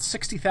about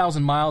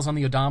 60,000 miles on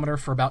the odometer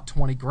for about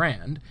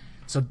 $20,000.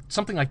 So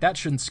something like that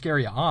shouldn't scare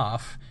you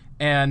off.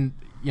 And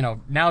you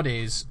know,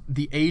 nowadays,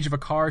 the age of a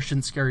car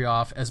shouldn't scare you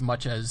off as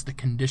much as the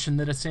condition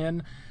that it's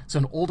in. So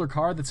an older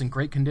car that's in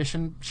great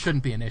condition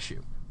shouldn't be an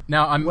issue.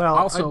 Now, I'm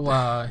also...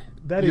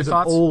 that is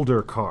an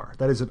older car.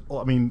 That is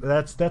I mean,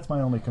 that's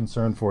my only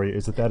concern for you,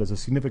 is that is a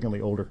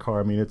significantly older car.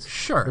 I mean,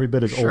 it's every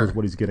bit as old as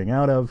what he's getting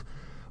out of.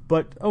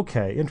 But,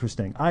 okay,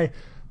 interesting.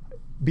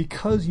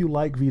 Because you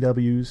like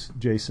VWs,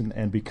 Jason,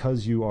 and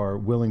because you are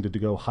willing to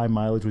go high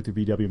mileage with your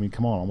VW, I mean,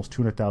 come on, almost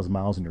 200,000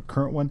 miles in your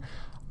current one,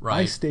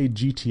 right. I stayed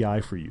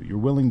GTI for you. You're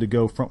willing to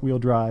go front-wheel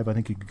drive. I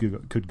think you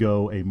could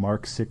go a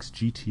Mark 6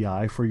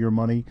 GTI for your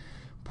money,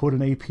 put an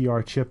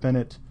APR chip in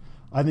it.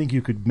 I think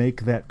you could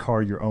make that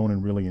car your own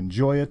and really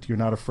enjoy it. You're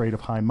not afraid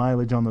of high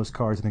mileage on those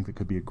cars. I think that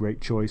could be a great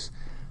choice.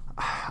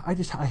 I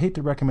hate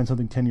to recommend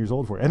something 10 years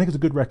old for you. I think it's a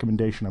good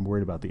recommendation. I'm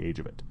worried about the age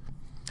of it.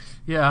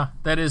 Yeah,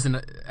 that is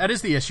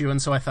the issue.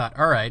 And so I thought,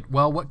 all right,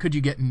 well, what could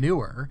you get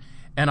newer?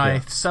 And I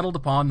settled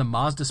upon the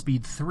Mazda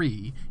Speed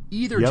 3,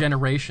 either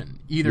generation,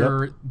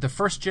 either the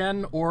first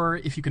gen, or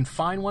if you can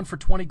find one for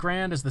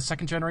 $20,000 as the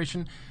second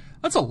generation.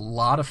 That's a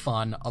lot of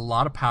fun, a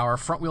lot of power,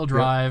 front wheel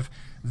drive,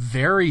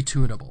 very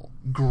tunable,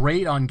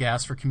 great on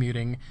gas for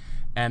commuting,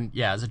 and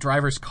yeah, as a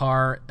driver's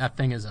car, that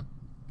thing's a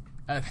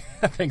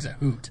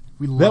hoot.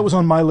 That was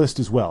on my list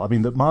as well. I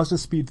mean, the Mazda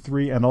Speed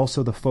 3 and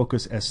also the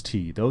Focus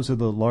ST. Those are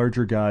the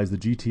larger guys, the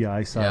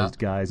GTI-sized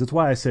guys. That's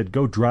why I said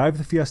go drive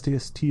the Fiesta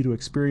ST to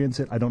experience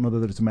it. I don't know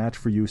that it's a match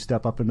for you.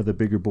 Step up into the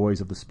bigger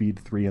boys of the Speed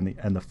 3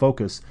 and the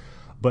Focus.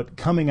 But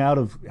coming out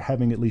of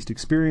having at least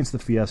experienced the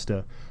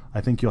Fiesta,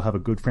 I think you'll have a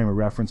good frame of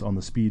reference on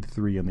the Speed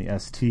 3 and the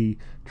ST.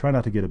 Try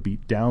not to get a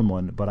beat-down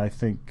one, but I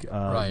think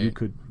you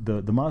could...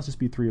 The Mazda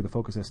Speed 3 or the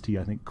Focus ST,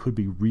 I think, could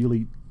be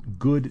really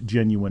good,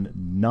 genuine,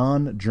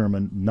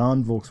 non-German,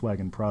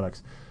 non-Volkswagen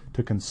products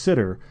to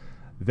consider.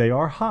 They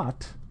are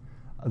hot.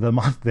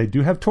 They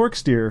do have torque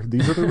steer.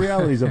 These are the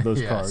realities of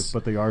those cars,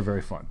 but they are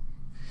very fun.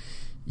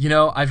 You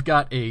know, I've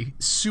got a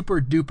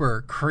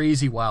super-duper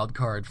crazy wild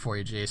card for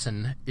you,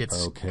 Jason.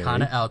 It's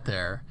kind of out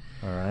there.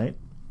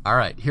 All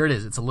right, here it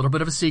is. It's a little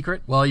bit of a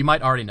secret. Well, you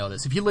might already know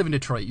this. If you live in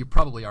Detroit, you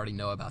probably already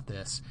know about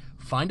this.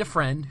 Find a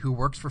friend who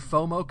works for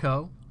FOMO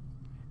Co.,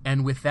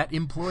 and with that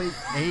employee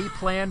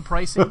A-plan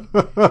pricing,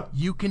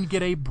 you can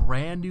get a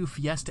brand new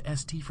Fiesta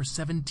ST for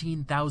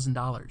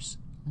 $17,000.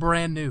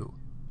 Brand new.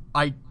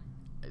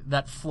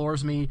 That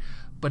floors me.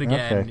 But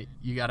again,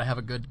 you got to have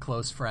a good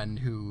close friend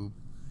who,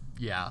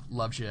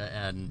 loves you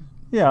and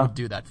would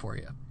do that for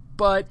you.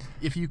 But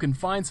if you can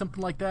find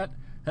something like that,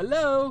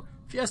 hello,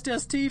 Fiesta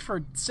ST for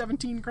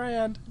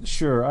 $17,000.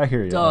 Sure, I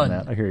hear you on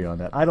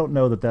that. I don't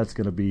know that that's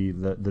going to be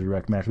the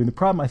direct match. I mean, the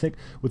problem I think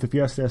with the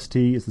Fiesta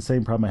ST is the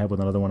same problem I have with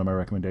another one of my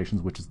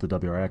recommendations, which is the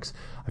WRX.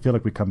 I feel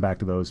like we come back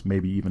to those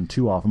maybe even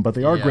too often, but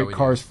they are great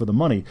cars for the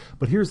money.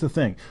 But here's the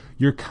thing: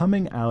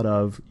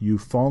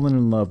 you've fallen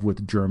in love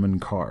with German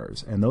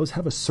cars, and those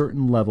have a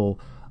certain level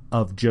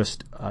of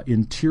just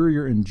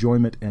interior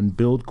enjoyment and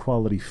build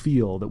quality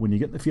feel that when you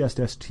get the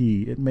Fiesta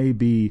ST, it may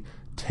be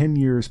 10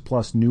 years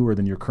plus newer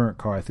than your current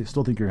car. I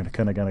still think you're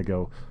kind of going to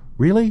go,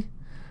 really?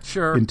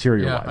 Sure.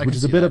 Interior-wise, which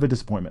is a bit of a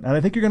disappointment. And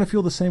I think you're going to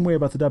feel the same way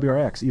about the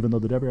WRX, even though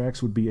the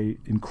WRX would be an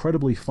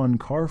incredibly fun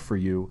car for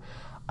you.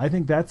 I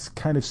think that's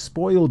kind of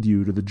spoiled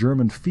you to the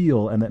German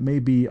feel, and that may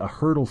be a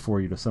hurdle for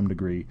you to some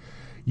degree.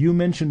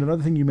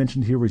 Another thing you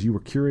mentioned here was you were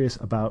curious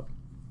about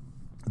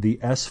the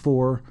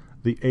S4,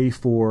 the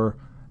A4,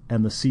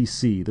 and the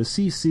CC. The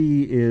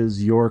CC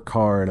is your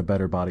car in a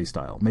better body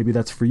style. Maybe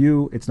that's for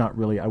you. It's not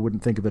really. I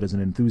wouldn't think of it as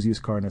an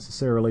enthusiast car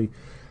necessarily.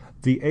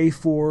 The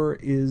A4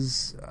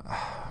 is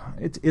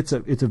it's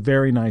a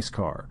very nice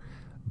car,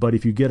 but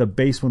if you get a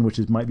base one, which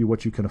might be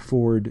what you can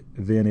afford,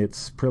 then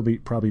it's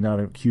probably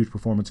not a huge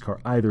performance car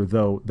either.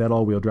 Though that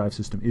all-wheel drive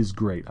system is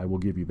great, I will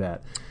give you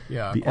that.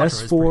 Yeah, the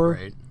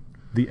S4.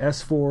 The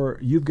S4,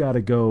 you've got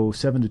to go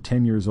 7 to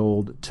 10 years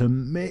old to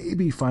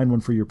maybe find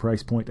one for your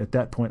price point. At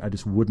that point, I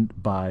just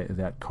wouldn't buy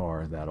that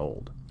car that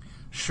old.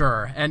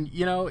 Sure. And,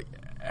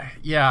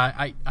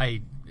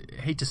 I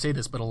hate to say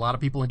this, but a lot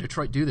of people in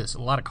Detroit do this.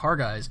 A lot of car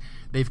guys,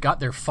 they've got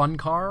their fun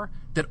car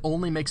that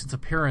only makes its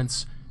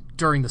appearance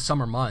during the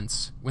summer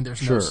months when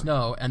there's no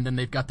snow, and then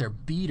they've got their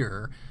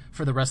beater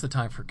for the rest of the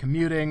time for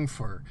commuting,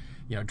 for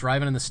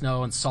driving in the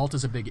snow, and salt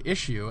is a big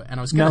issue. And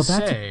I was going to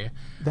say...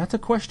 That's a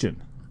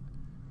question.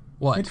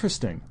 What?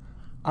 Interesting.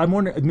 I'm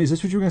wondering, is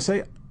this what you were going to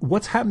say?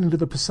 What's happening to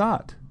the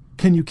Passat?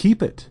 Can you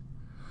keep it?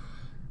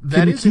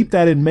 Can you keep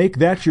that and make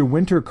that your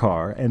winter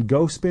car and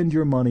go spend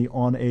your money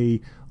on a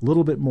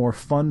little bit more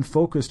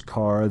fun-focused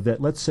car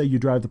that, let's say you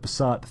drive the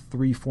Passat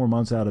 3-4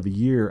 months out of the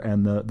year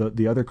and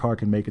the other car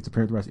can make its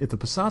appearance. If the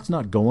Passat's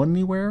not going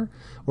anywhere,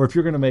 or if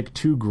you're going to make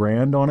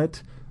 $2,000 on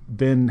it,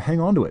 then hang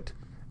on to it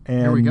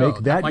and make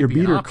that your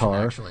beater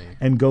car, actually,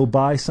 and go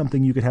buy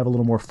something you could have a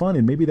little more fun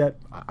in. Maybe that,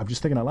 I'm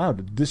just thinking out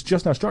loud, this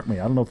just now struck me.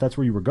 I don't know if that's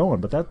where you were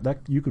going, but that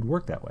you could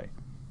work that way.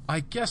 I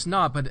guess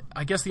not, but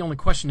I guess the only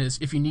question is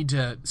if you need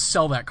to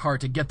sell that car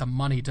to get the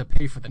money to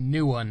pay for the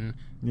new one,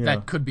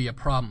 that could be a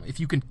problem. If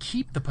you can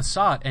keep the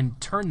Passat and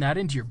turn that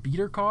into your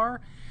beater car,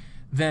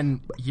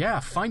 then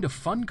find a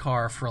fun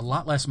car for a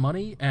lot less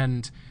money.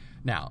 And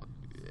now,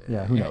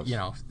 who knows?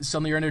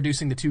 Suddenly you're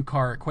introducing the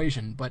two-car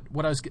equation. But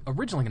what I was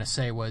originally going to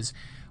say was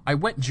I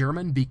went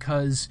German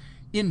because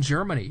in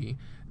Germany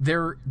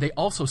they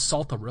also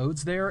salt the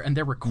roads there, and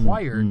they're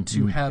required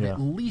to have at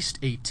least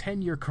a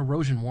 10-year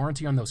corrosion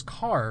warranty on those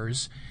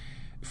cars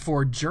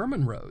for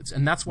German roads,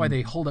 and that's why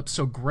they hold up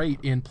so great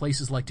in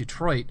places like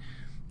Detroit.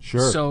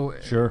 So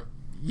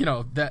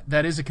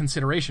that is a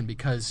consideration,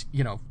 because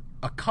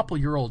a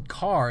couple-year-old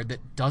car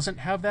that doesn't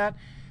have that,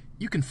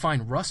 you can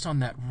find rust on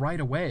that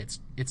right away.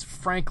 It's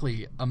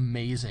frankly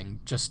amazing,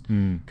 just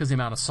because the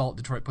amount of salt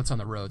Detroit puts on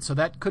the road. So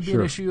that could be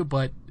an issue,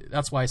 but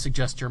that's why I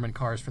suggest German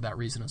cars for that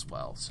reason as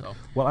well. So,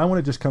 well, I want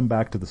to just come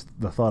back to the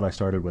thought I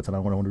started with, and I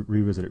want to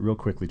revisit it real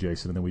quickly,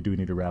 Jason, and then we do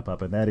need to wrap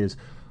up. And that is,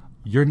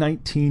 you're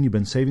 19, you've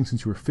been saving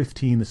since you were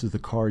 15. This is the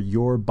car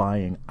you're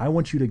buying. I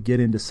want you to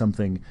get into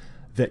something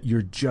that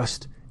you're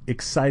just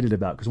excited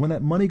about, because when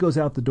that money goes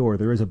out the door,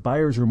 there is a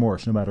buyer's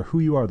remorse. No matter who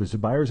you are, there's a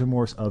buyer's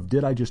remorse of,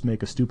 did I just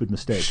make a stupid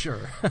mistake?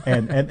 Sure.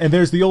 and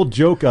there's the old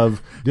joke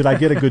of, did I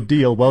get a good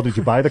deal? Well, did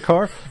you buy the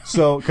car?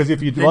 So, because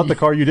if you bought the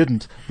car, you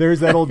didn't. There's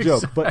that old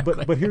joke.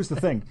 But here's the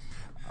thing.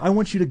 I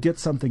want you to get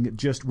something that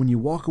just, when you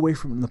walk away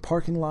from it in the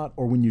parking lot,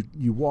 or when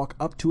you walk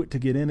up to it to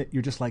get in it,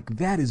 you're just like,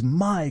 that is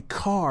my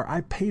car.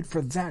 I paid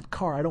for that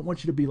car. I don't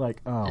want you to be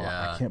like,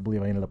 I can't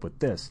believe I ended up with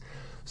this.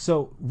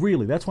 So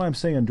really, that's why I'm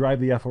saying drive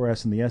the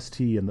FRS and the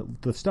ST and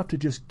the stuff to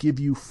just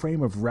give you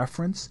frame of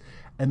reference.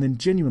 And then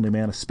genuinely,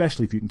 man,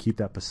 especially if you can keep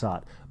that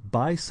Passat,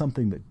 buy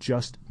something that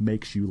just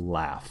makes you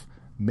laugh,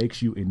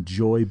 makes you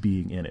enjoy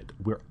being in it.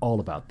 We're all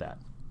about that.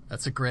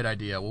 That's a great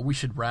idea. Well, we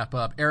should wrap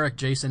up. Eric,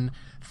 Jason,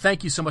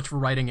 thank you so much for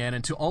writing in.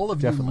 And to all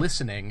of you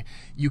listening,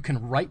 you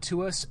can write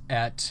to us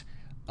at,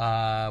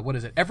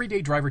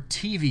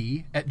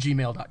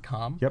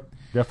 everydaydrivertv@gmail.com. Yep,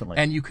 definitely.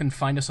 And you can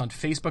find us on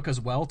Facebook as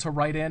well to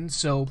write in.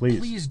 So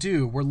please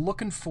do. We're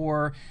looking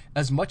for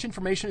as much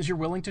information as you're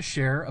willing to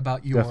share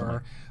about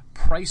your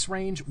price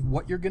range,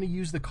 what you're going to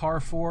use the car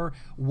for,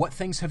 what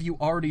things have you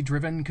already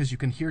driven, because you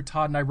can hear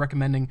Todd and I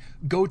recommending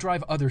go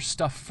drive other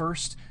stuff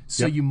first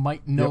so you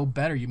might know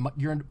better.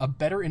 You're a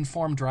better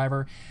informed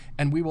driver.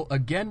 And we will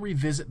again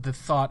revisit the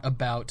thought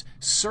about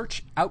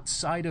search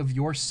outside of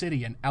your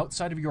city and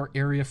outside of your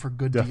area for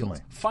good deals.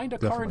 Find a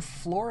car in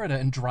Florida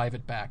and drive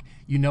it back.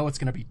 You know it's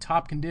going to be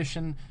top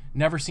condition,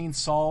 never seen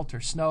salt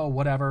or snow,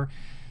 whatever.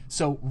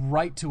 So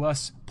write to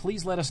us.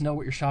 Please let us know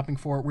what you're shopping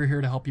for. We're here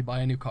to help you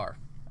buy a new car.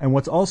 And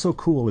what's also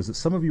cool is that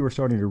some of you are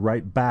starting to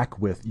write back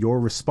with your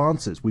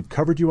responses. We've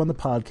covered you on the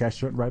podcast. You're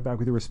starting to write back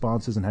with your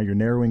responses and how you're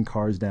narrowing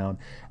cars down.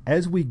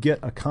 As we get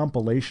a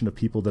compilation of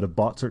people that have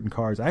bought certain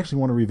cars, I actually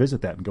want to revisit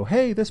that and go,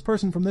 hey, this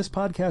person from this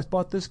podcast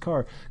bought this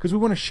car, because we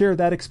want to share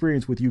that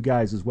experience with you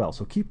guys as well.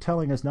 So keep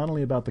telling us not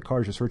only about the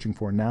cars you're searching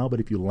for now, but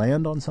if you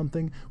land on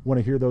something, we want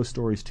to hear those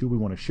stories too. We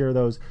want to share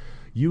those.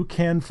 You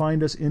can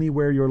find us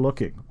anywhere you're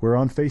looking. We're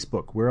on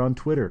Facebook. We're on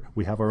Twitter.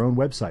 We have our own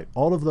website.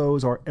 All of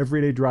those are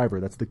Everyday Driver.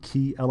 That's the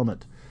key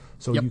element.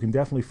 So you can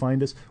definitely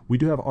find us. We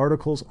do have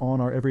articles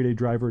on our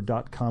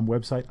everydaydriver.com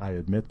website. I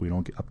admit we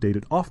don't update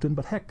it often,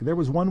 but heck, there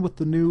was one with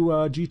the new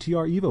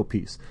GTR Evo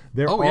piece.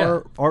 There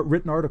are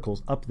written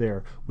articles up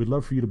there. We'd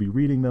love for you to be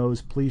reading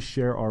those. Please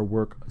share our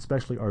work,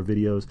 especially our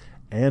videos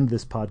and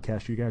this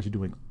podcast. You guys are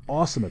doing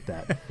awesome at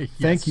that.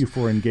 Thank you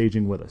for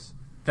engaging with us.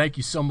 Thank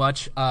you so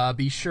much.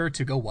 Be sure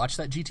to go watch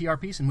that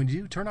GTR piece, and when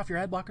you do, turn off your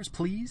ad blockers,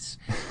 please.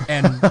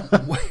 And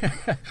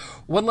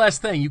one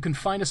last thing, you can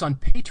find us on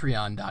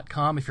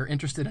patreon.com if you're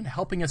interested in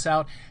helping us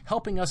out,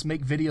 helping us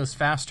make videos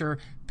faster,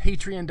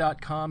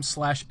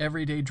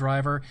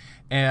 patreon.com/everydaydriver,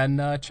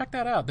 and check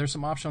that out. There's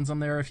some options on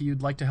there if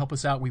you'd like to help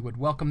us out. We would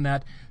welcome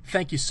that.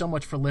 Thank you so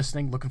much for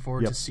listening. Looking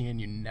forward to seeing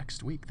you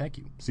next week. Thank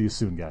you. See you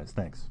soon, guys.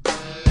 Thanks.